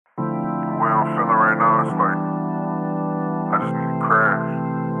I'm feeling right now, it's like I just need to crash.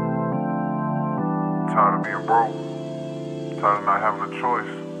 Tired of being broke. Tired of not having a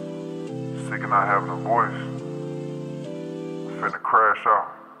choice. Sick of not having a voice. I'm finna crash out.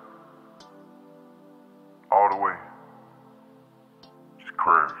 All the way. Just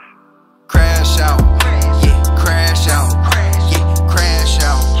crash.